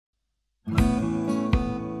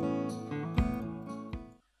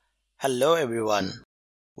Hello everyone.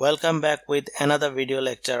 Welcome back with another video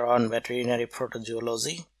lecture on veterinary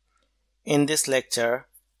protozoology. In this lecture,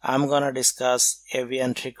 I'm gonna discuss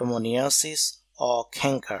Avian Trichomoniasis or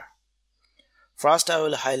Canker. First, I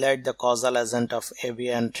will highlight the causal agent of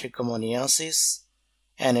Avian Trichomoniasis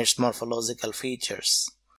and its morphological features.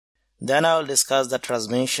 Then I will discuss the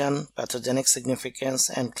transmission, pathogenic significance,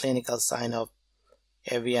 and clinical sign of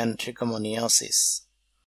Avian Trichomoniasis.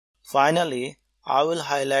 Finally, I will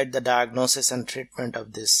highlight the diagnosis and treatment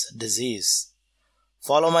of this disease.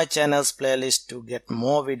 Follow my channel's playlist to get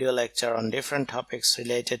more video lecture on different topics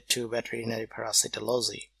related to veterinary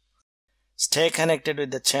parasitology. Stay connected with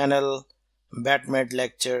the channel VetMed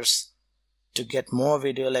Lectures to get more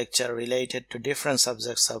video lecture related to different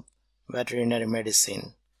subjects of veterinary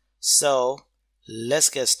medicine. So, let's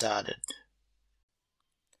get started.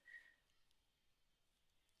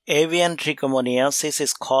 Avian trichomoniasis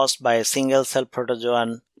is caused by a single-cell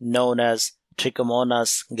protozoan known as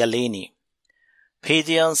Trichomonas gallinae.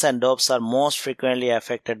 Pigeons and doves are most frequently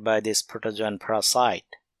affected by this protozoan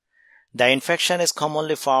parasite. The infection is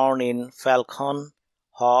commonly found in falcon,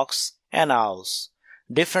 hawks, and owls.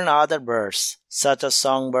 Different other birds such as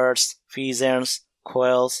songbirds, pheasants,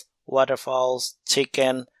 quails, waterfowls,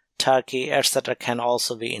 chicken, turkey, etc. can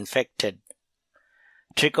also be infected.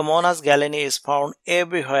 Trichomonas gallinae is found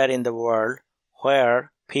everywhere in the world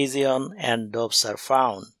where pigeon and doves are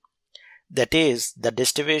found. That is, the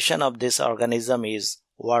distribution of this organism is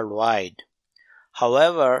worldwide.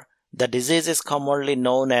 However, the disease is commonly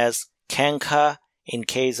known as Canker in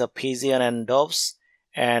case of pigeon and doves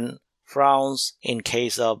and frowns in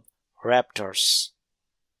case of raptors.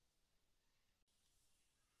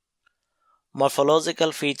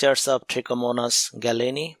 Morphological features of Trichomonas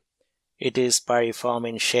gallinae. It is piriform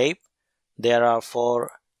in shape. There are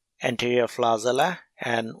 4 anterior flagella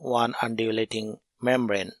and 1 undulating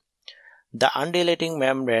membrane. The undulating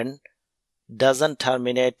membrane doesn't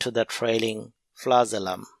terminate to the trailing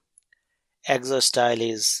flagellum. Exostyle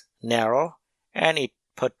is narrow and it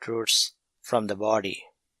protrudes from the body.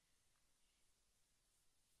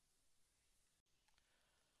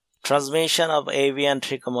 Transmission of avian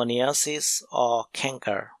trichomoniasis or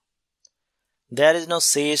canker. There is no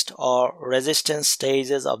cyst or resistant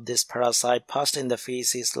stages of this parasite passed in the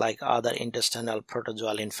feces like other intestinal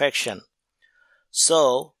protozoal infection.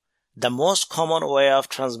 So, the most common way of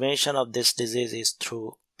transmission of this disease is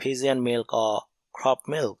through pigeon milk or crop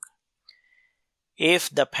milk. If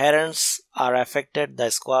the parents are affected, the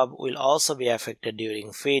swab will also be affected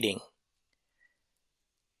during feeding.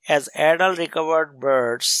 As adult recovered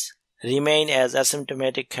birds remain as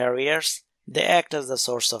asymptomatic carriers, they act as the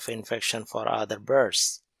source of infection for other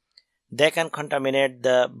birds. They can contaminate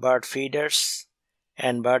the bird feeders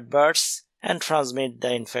and birds and transmit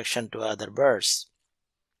the infection to other birds.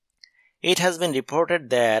 It has been reported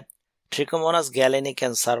that Trichomonas gallinae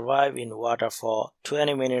can survive in water for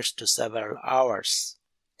 20 minutes to several hours.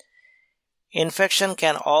 Infection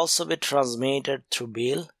can also be transmitted through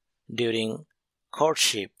bill during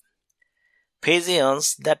courtship.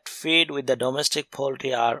 Pigeons that feed with the domestic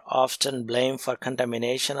poultry are often blamed for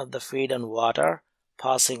contamination of the feed and water,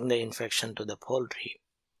 passing the infection to the poultry.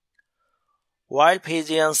 Wild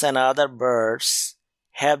pigeons and other birds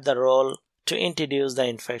have the role to introduce the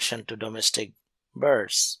infection to domestic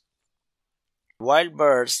birds. Wild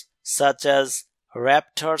birds such as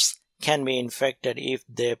raptors can be infected if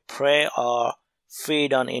they prey or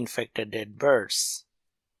feed on infected dead birds.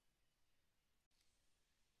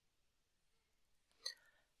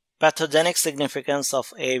 Pathogenic significance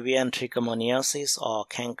of avian trichomoniasis or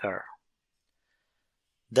canker.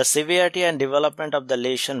 The severity and development of the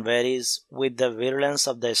lesion varies with the virulence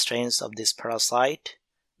of the strains of this parasite,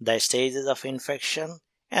 the stages of infection,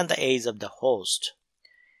 and the age of the host.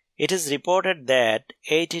 It is reported that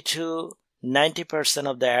 80 to 90%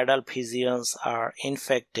 of the adult pigeons are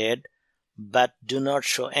infected but do not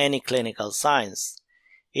show any clinical signs.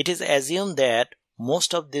 It is assumed that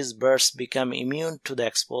most of these birds become immune to the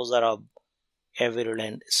exposure of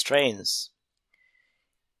virulent strains.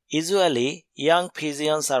 Usually, young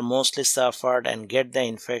pigeons are mostly suffered and get the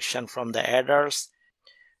infection from the adults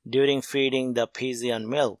during feeding the pigeon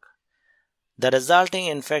milk. The resulting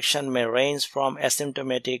infection may range from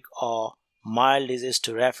asymptomatic or mild disease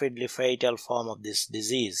to rapidly fatal form of this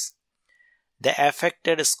disease. The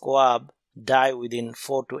affected squab die within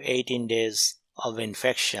 4 to 18 days of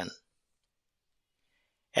infection.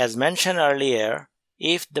 As mentioned earlier,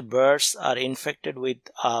 if the birds are infected with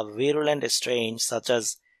a virulent strain such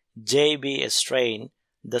as JB strain,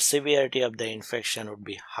 the severity of the infection would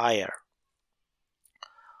be higher.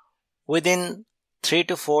 Within 3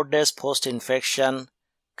 to 4 days post-infection,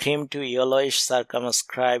 cream to yellowish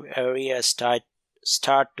circumscribed area start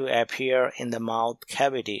to appear in the mouth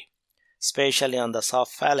cavity, especially on the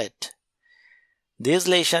soft palate. This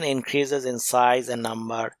lesion increases in size and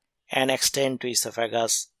number and extend to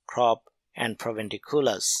esophagus, crop, and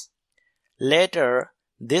proventriculus. Later,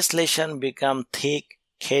 this lesion become thick,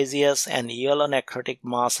 caseous, and yellow necrotic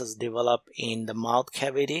masses develop in the mouth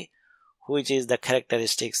cavity, which is the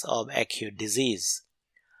characteristics of acute disease.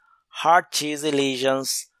 Hard cheesy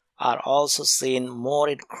lesions are also seen more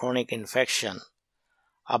in chronic infection.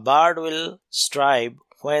 A bird will strive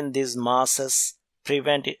when these masses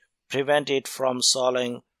prevent it from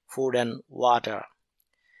swallowing food and water.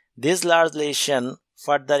 This large lesion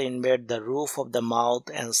further invade the roof of the mouth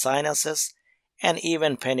and sinuses and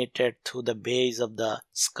even penetrate through the base of the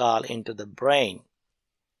skull into the brain.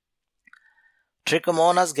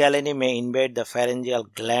 Trichomonas gallinae may invade the pharyngeal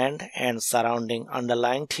gland and surrounding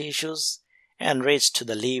underlying tissues and reach to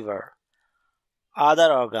the liver.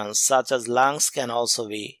 Other organs such as lungs can also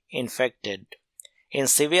be infected. In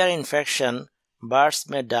severe infection, birds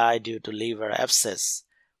may die due to liver abscess.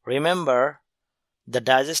 Remember, the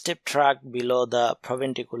digestive tract below the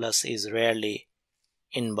proventriculus is rarely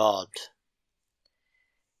involved.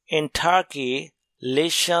 In turkey,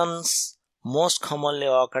 lesions most commonly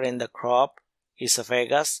occur in the crop,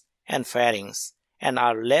 esophagus, and pharynx, and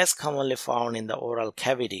are less commonly found in the oral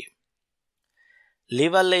cavity.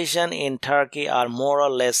 Liver lesions in turkey are more or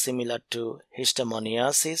less similar to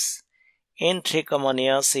trichomoniasis. In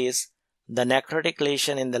trichomoniasis, the necrotic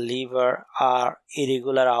lesions in the liver are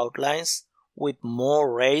irregular outlines with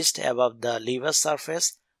more raised above the liver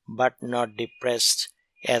surface but not depressed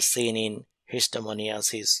as seen in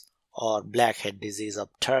trichomoniasis or blackhead disease of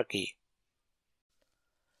turkey.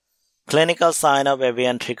 Clinical sign of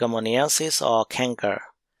avian trichomoniasis or canker.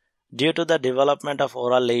 Due to the development of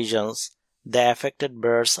oral lesions, the affected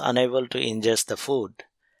birds unable to ingest the food.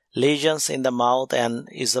 Lesions in the mouth and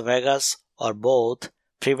esophagus or both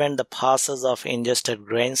prevent the passage of ingested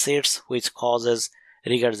grain seeds, which causes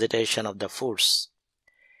regurgitation of the foods.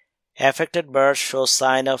 Affected birds show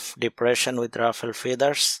sign of depression with ruffled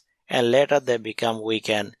feathers, and later they become weak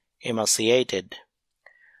and emaciated.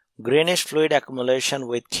 Greenish fluid accumulation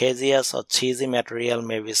with caseous or cheesy material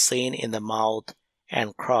may be seen in the mouth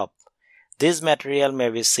and crop. This material may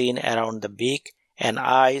be seen around the beak and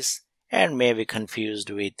eyes and may be confused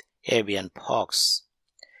with avian pox.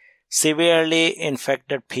 Severely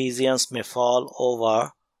infected pigeons may fall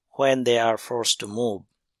over when they are forced to move.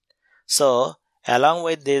 So, along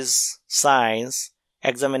with these signs,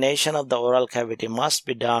 examination of the oral cavity must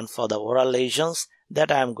be done for the oral lesions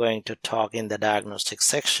that I am going to talk in the diagnostic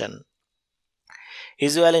section.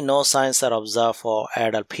 Usually no signs are observed for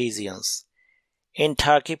adult pigeons. In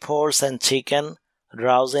turkey poults and chicken,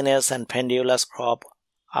 drowsiness and pendulous crop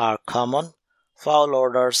are common. Foul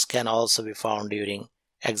odors can also be found during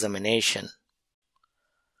examination.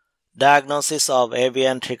 Diagnosis of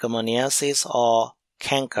avian trichomoniasis or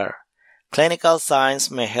canker. Clinical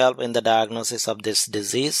signs may help in the diagnosis of this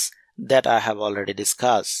disease that I have already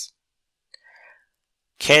discussed.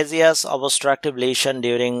 Caseous obstructive lesion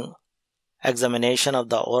during examination of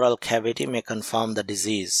the oral cavity may confirm the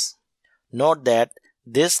disease. Note that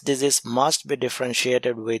this disease must be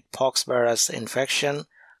differentiated with poxvirus infection,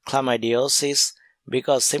 chlamydiosis,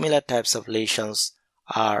 because similar types of lesions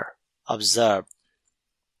are observed.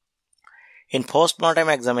 In postmortem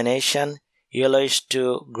examination, yellowish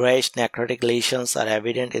to grayish necrotic lesions are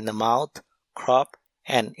evident in the mouth, crop,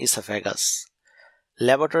 and esophagus.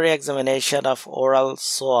 Laboratory examination of oral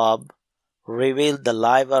swab revealed the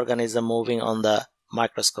live organism moving on the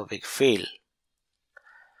microscopic field.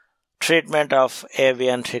 Treatment of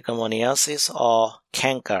avian trichomoniasis or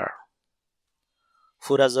canker.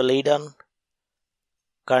 Furazolidine,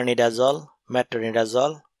 carnidazole,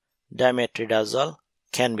 metronidazole, dimetridazole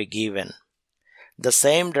can be given. The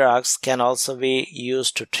same drugs can also be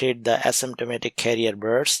used to treat the asymptomatic carrier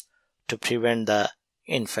birds to prevent the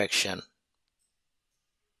infection.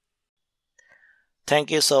 Thank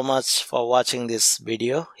you so much for watching this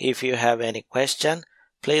video. If you have any question,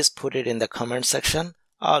 please put it in the comment section.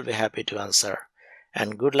 I'll be happy to answer.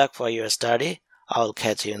 And good luck for your study. I'll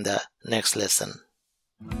catch you in the next lesson.